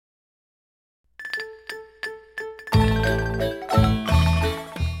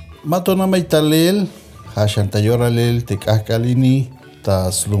Matonamay talel, hashantayoralel te kahkalini,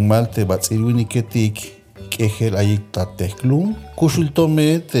 tas lumal te batzilwini ketik, kehel ayik ta teklum,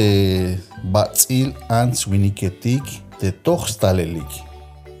 kushultome te batzil ans winiketik, te toxtalelik.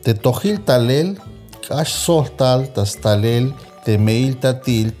 Te tohil talel, kash sohtal tas talel, te meil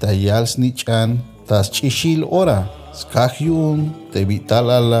tatil ta yals nichan, tas chishil ora, skahyun, te vital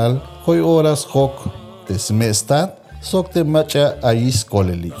alal, hoy horas hok, te smestat, sok te macha ayis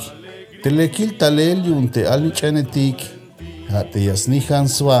kolelik. Te lekil talel yun te alnichanetik, ha te yasnihan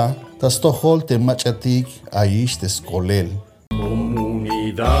swa, tas tohol te machatik ayis te skolel.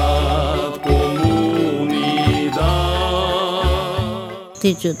 Comunidad, comunidad.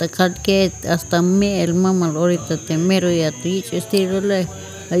 Ticho ta kalket hasta me el mama ahorita te mero ya ticho estirole.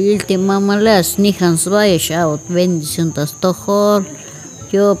 Ahí te mama las nihan swa ya shaut bendición tas tohol.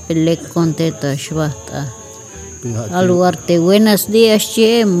 Yo pele contenta shbata. Al lugar te buenos días,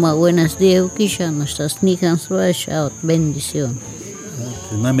 Chema, buenos días, Ukisha, nuestras niñas, shout, bendición.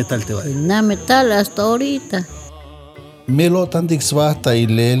 Na metal te va. Na metal hasta ahorita. Melo tantik swahta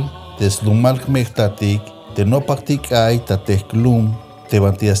ilel, deslumal kmehtatik, te no praktikay ta teklum, te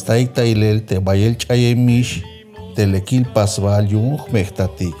bantiastaik ta ilel, te bayel chayemish, te lekil pasval yung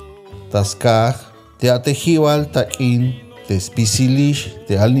kmehtatik. Tas kaj, te atejiwal ta in, te spisilish,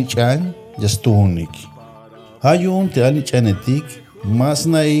 te alnichan, yastuhunik. Hayun te alichanetik, mas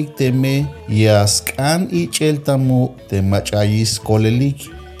naik teme yaskan icheltamu te machayis kolelik,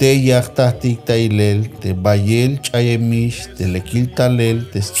 te yachtahtik tailel, te bayel chayemish, te lekil talel,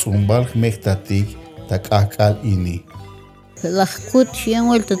 te tzumbal mehtatik, ta kakal ini. Lahkut siang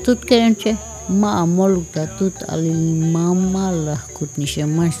vuelta tut kerenche, ma amol tatut alil mama lahkut ni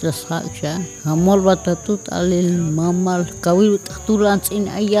shemas las haksha, amol batatut alil mama kawil tulans in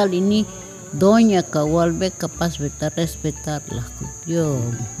ayal ini. Doña Kawalbe capaz de respetarla. Yo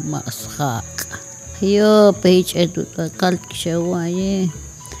más hack. Yo page eduta calquishawaye.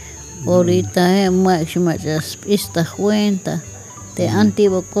 Ahorita máxima esta cuenta. De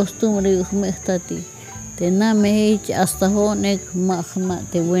antigua costumbre mextati. Te name hasta honek magma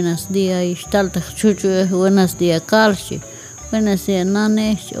de buenos días y talta chuchu buenos días calche. Buenos días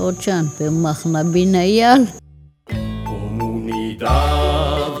nane ochan pe magna binayal. Comunidad.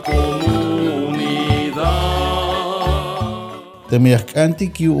 Te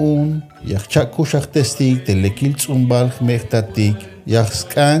miakkantik yun, yakchakushak te lekil tzumbal mehtatik,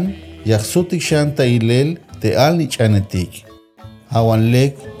 yakskan, yaksutik shanta ilel, te alnichanetik. Awan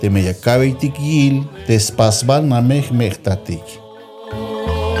lek, te meyakabeitik yil, te spasbal nameh mehtatik.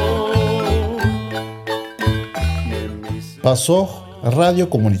 Pasoh, Radio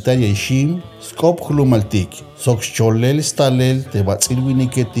Comunitaria Ixim, Skop Hlumaltik, Sok Cholel Stalel, te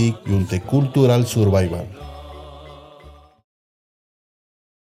batzilwiniketik, yun te Cultural Survival.